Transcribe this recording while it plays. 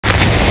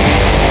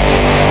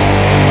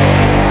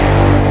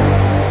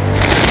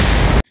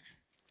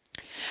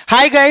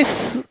Hi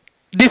guys,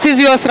 this is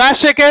your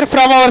Ssc-Je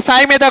from our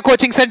SAIMEDHA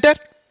coaching center.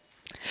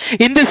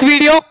 In this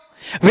video,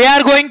 we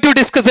are going to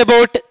discuss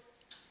about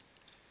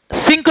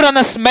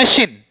synchronous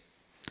machine.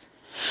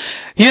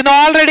 You know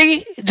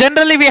already,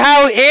 generally we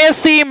have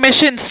AC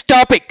machines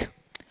topic.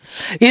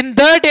 In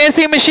that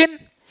AC machine,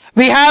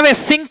 we have a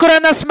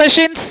synchronous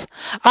machines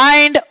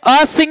and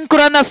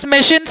asynchronous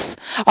machines.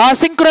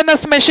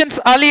 Asynchronous machines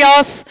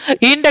alias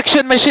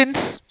induction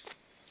machines.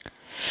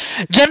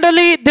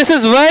 Generally, this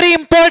is very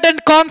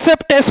important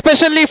concept,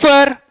 especially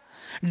for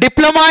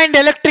diploma and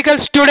electrical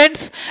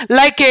students,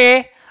 like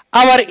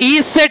our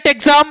E-set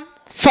exam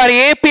for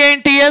AP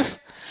and TS,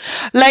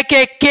 like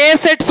a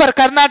K-set for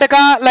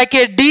Karnataka, like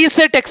a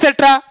D-set,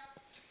 etc.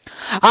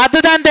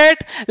 Other than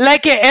that,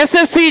 like a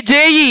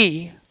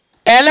Ssc-Je,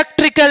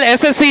 electrical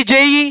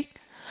Ssc-Je.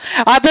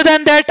 Other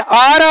than that,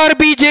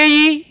 RRB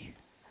JE.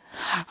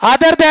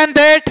 Other than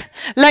that,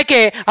 like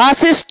a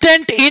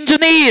assistant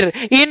engineer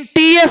in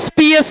TS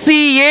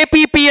PSC,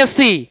 AP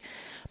PSC,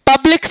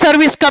 Public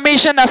Service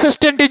Commission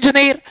assistant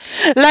engineer,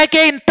 like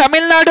in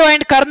Tamil Nadu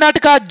and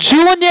Karnataka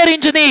junior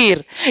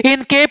engineer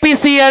in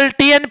KPCL,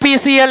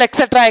 TNPCL,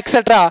 etc.,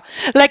 etc.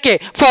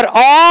 Like for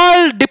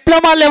all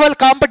diploma level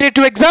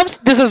competitive exams,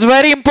 this is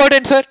very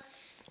important, sir.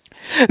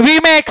 We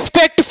may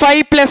expect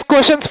 5+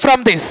 questions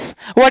from this,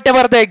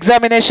 whatever the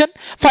examination,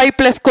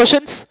 5+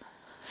 questions.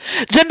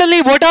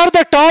 Generally, what are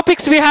the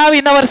topics we have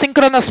in our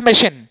synchronous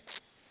machine?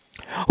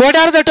 What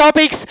are the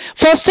topics?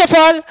 First of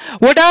all,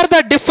 what are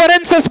the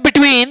differences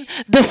between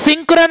the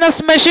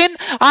synchronous machine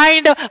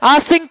and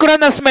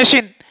asynchronous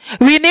machine?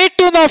 We need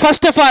to know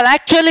first of all,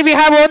 actually we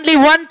have only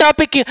one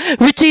topic,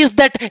 which is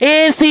that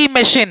AC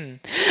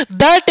machine.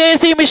 That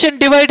AC machine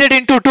divided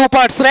into two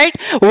parts, right?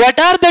 What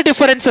are the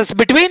differences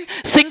between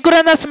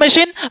synchronous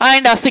machine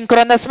and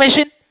asynchronous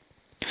machine?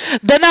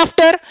 Then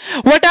after,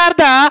 what are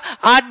the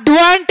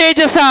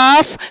advantages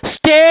of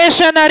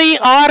stationary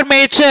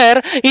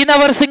armature in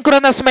our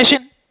synchronous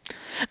machine?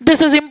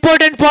 This is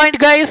important point,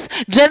 guys.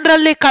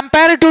 Generally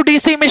compared to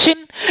DC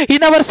machine,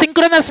 in our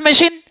synchronous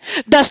machine,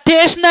 the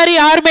stationary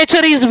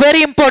armature is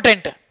very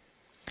important.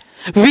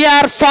 We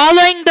are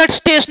following that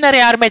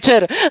stationary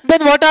armature.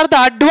 Then what are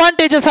the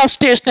advantages of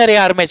stationary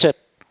armature?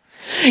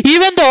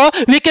 Even though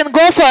we can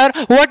go for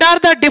what are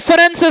the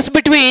differences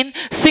between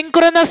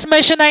synchronous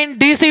machine and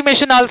DC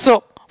machine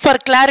also for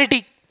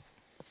clarity.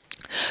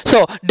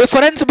 So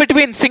difference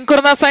between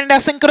synchronous and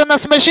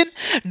asynchronous machine,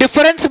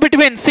 difference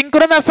between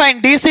synchronous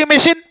and DC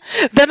machine.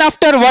 Then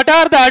after, what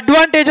are the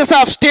advantages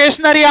of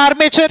stationary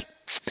armature?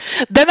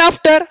 Then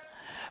after,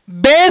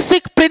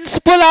 basic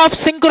principle of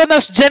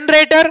synchronous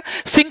generator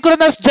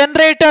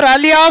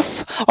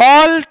alias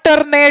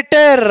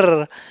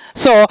alternator.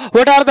 So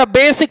what are the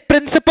basic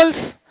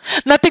principles?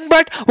 Nothing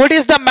but what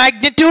is the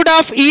magnitude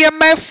of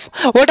EMF,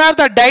 what are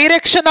the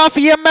direction of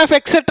EMF,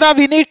 etc.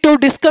 We need to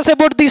discuss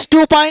about these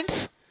 2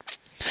 points.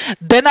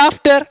 Then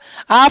after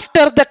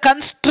the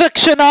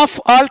construction of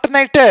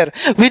alternator,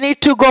 we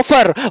need to go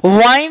for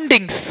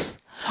windings.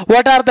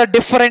 What are the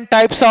different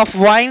types of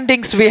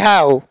windings we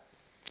have?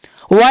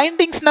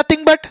 Windings,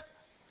 nothing but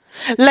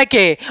like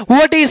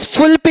what is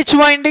full pitch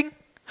winding?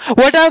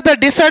 What are the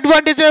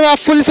disadvantages of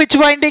full pitch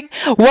winding?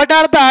 What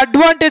are the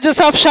advantages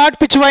of short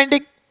pitch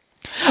winding?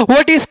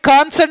 What is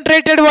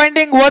concentrated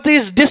winding? What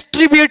is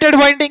distributed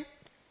winding?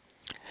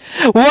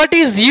 What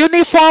is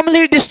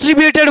uniformly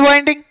distributed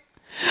winding?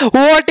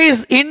 What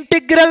is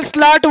integral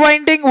slot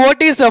winding?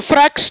 What is a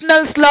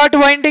fractional slot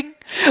winding?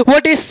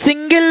 What is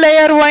single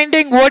layer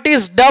winding? What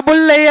is double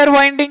layer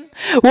winding?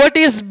 What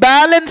is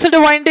balanced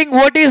winding?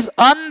 What is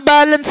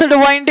unbalanced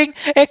winding?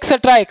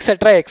 Etc.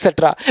 etc.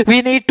 etc.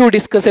 We need to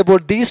discuss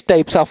about these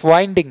types of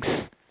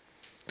windings.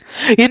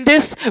 In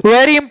this,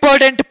 very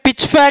important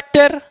pitch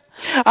factor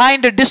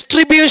and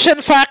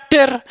distribution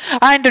factor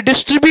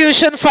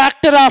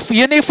of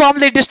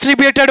uniformly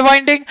distributed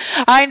winding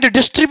and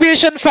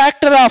distribution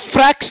factor of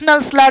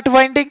fractional slot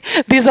winding.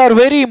 These are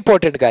very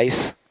important,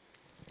 guys.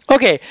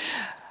 Okay.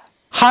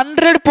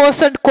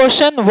 100%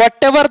 question,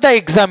 whatever the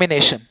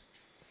examination.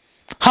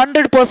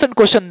 100%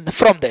 question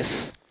from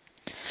this.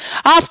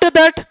 After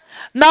that,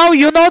 now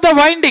you know the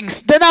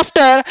windings. Then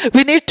after,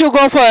 we need to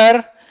go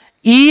for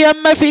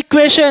EMF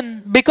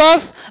equation,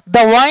 because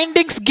the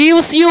windings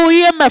gives you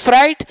EMF,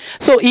 right?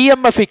 So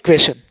EMF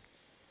equation.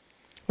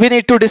 We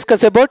need to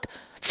discuss about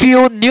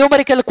few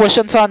numerical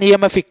questions on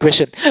EMF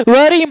equation.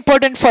 Very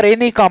important for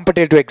any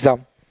competitive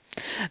exam.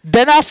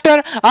 Then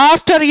after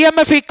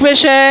EMF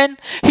equation,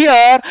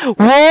 here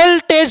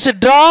voltage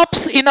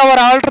drops in our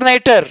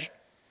alternator.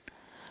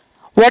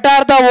 What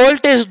are the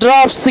voltage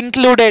drops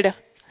included?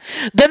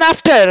 Then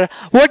after,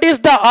 what is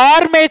the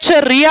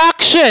armature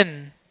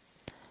reaction?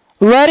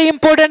 Very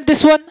important,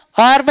 this one,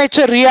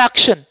 armature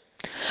reaction.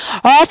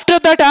 After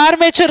that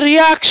armature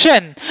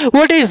reaction,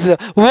 what is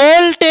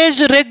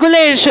voltage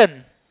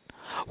regulation?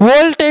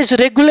 Voltage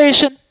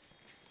regulation.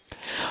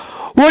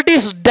 What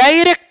is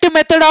direct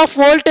method of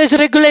voltage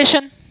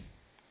regulation?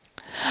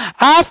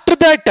 After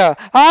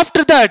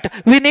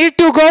that, we need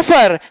to go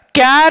for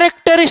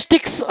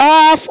characteristics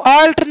of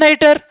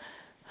alternator.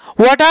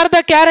 What are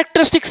the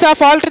characteristics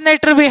of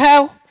alternator we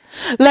have?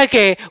 Like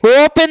a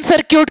open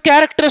circuit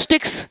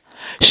characteristics,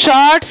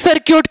 short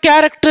circuit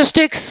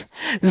characteristics,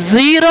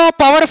 zero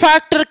power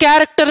factor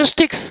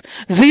characteristics,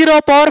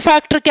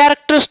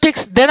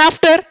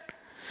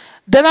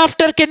 Then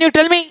after, can you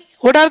tell me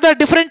what are the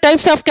different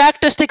types of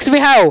characteristics we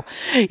have?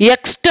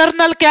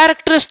 External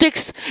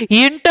characteristics,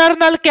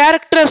 internal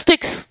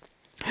characteristics,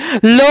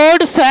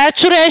 load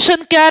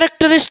saturation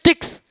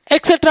characteristics,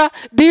 etc.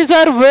 These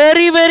are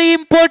very, very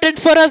important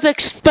for us,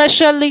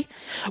 especially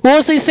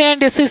OCC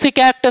and SCC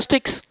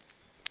characteristics.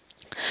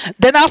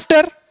 Then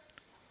after,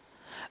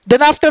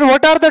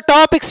 what are the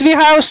topics we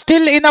have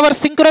still in our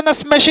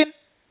synchronous machine?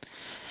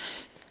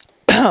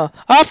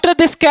 After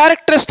these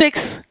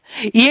characteristics,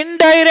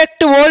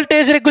 indirect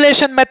voltage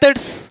regulation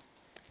methods.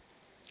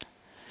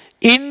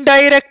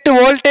 Indirect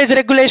voltage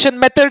regulation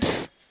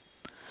methods.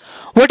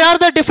 What are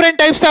the different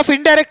types of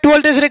indirect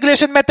voltage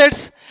regulation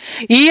methods?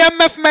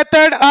 EMF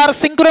method or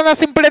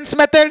synchronous impedance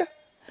method,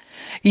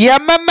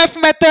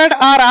 MMF method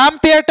or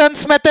ampere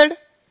turns method,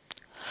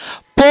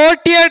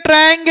 Portier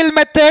triangle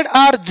method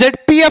or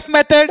ZPF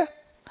method,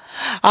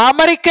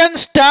 American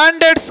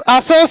Standards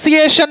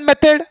Association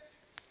method,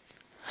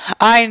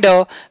 and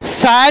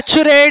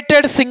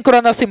saturated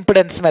synchronous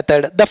impedance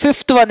method. The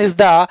fifth one is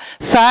the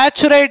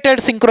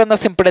saturated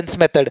synchronous impedance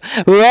method.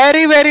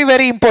 Very, very,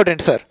 very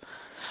important, sir.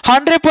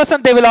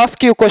 100% they will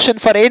ask you question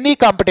for any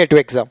competitive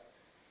exam.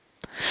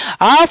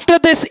 After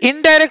this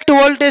indirect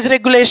voltage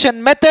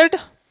regulation method,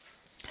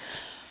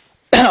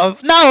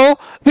 now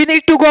we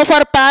need to go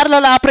for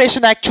parallel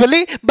operation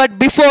actually, but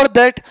before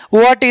that,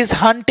 what is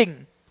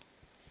hunting?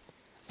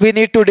 We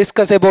need to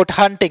discuss about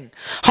hunting,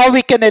 how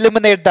we can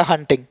eliminate the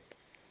hunting.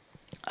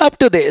 Up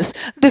to this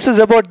is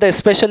about the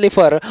especially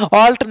for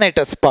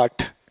alternators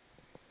part.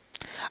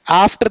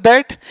 After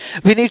that,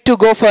 we need to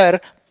go for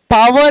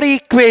power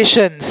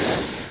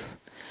equations.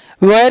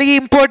 Very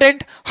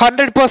important,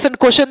 100%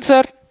 question,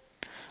 sir.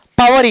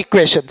 Power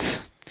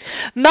equations.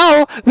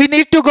 Now we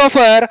need to go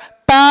for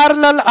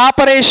parallel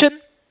operation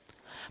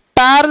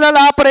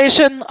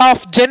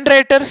of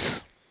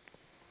generators.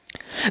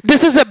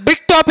 This is a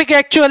big topic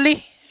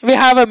actually. We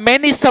have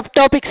many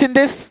subtopics in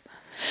this.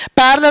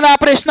 Parallel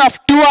operation of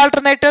two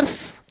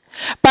alternators,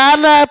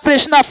 parallel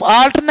operation of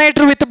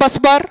alternator with bus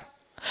bar,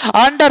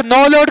 under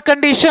no load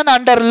condition,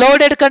 under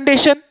loaded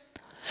condition,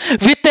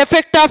 with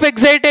effect of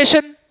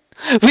excitation,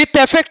 with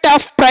effect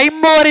of prime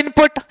mover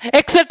input,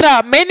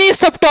 etc. Many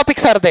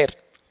subtopics are there.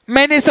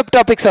 Many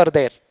subtopics are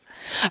there.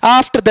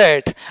 After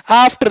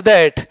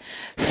that,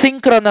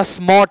 synchronous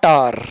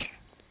motor.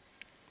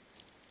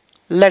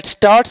 Let's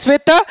start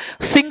with the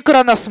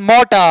synchronous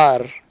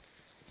motor.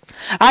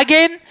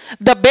 Again,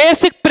 the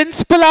basic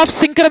principle of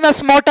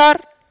synchronous motor.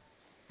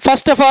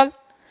 First of all,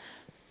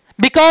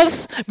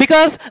 because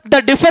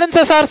the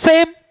differences are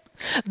same,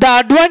 the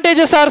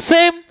advantages are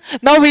same.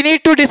 Now we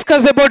need to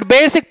discuss about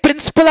basic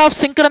principle of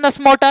synchronous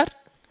motor.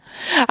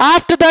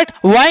 After that,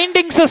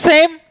 windings are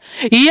same,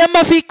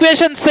 EMF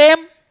equation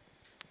same.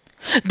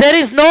 There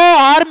is no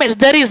armature.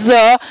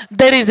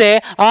 There is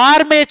a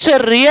armature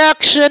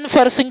reaction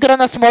for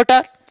synchronous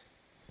motor.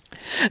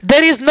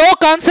 There is no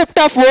concept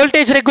of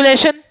voltage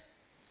regulation.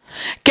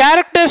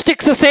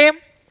 Characteristics the same.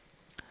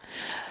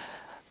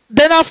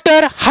 Then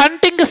after,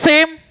 hunting the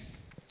same.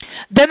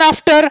 Then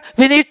after,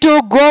 we need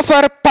to go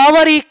for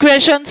power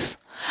equations.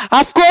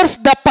 Of course,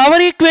 the power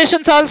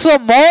equations also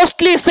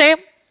mostly same.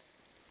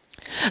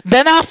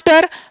 Then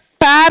after,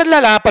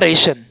 parallel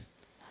operation.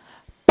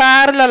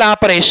 Parallel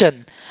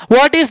operation.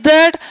 What is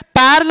that?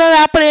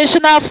 Parallel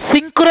operation of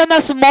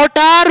synchronous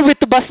motor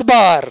with bus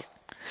bar.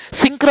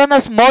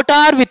 Synchronous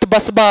motor with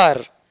bus bar.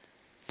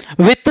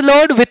 With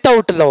load,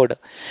 without load.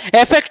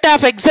 Effect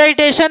of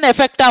excitation,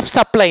 effect of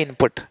supply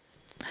input.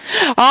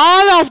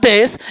 All of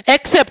this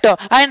except,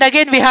 and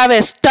again we have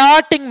a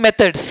starting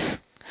methods.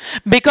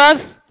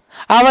 Because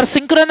our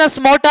synchronous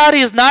motor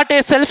is not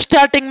a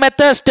self-starting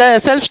method,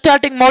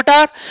 self-starting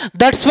motor.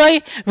 That's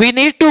why we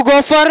need to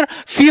go for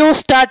few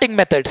starting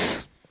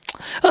methods.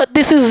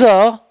 This is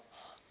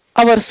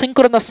our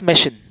synchronous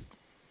machine.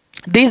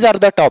 These are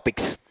the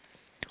topics.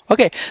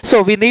 Okay,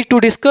 so we need to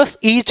discuss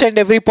each and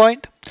every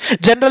point.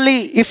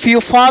 Generally, if you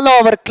follow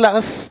our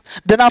class,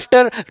 then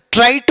after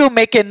try to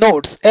make a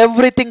notes.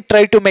 Everything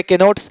try to make a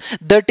notes.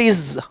 That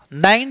is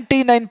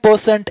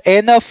 99%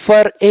 enough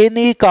for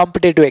any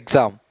competitive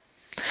exam.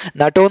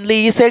 Not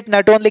only E-set,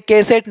 not only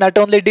K-set, not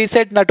only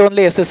D-set, not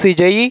only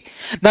Ssc-Je,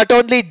 not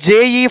only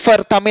JE for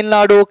Tamil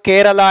Nadu,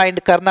 Kerala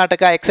and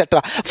Karnataka,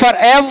 etc. For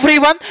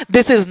everyone,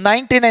 this is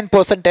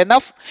 99%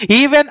 enough.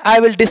 Even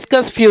I will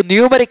discuss few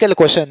numerical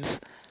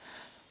questions.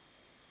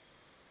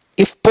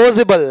 If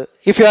possible,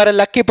 if you are a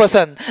lucky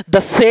person, the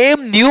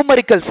same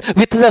numericals,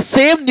 with the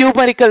same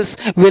numericals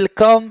will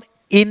come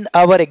in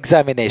our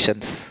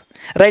examinations.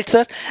 Right,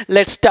 sir?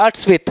 Let's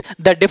start with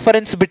the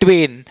difference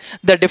between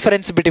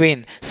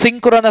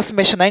synchronous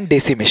machine and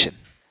DC machine.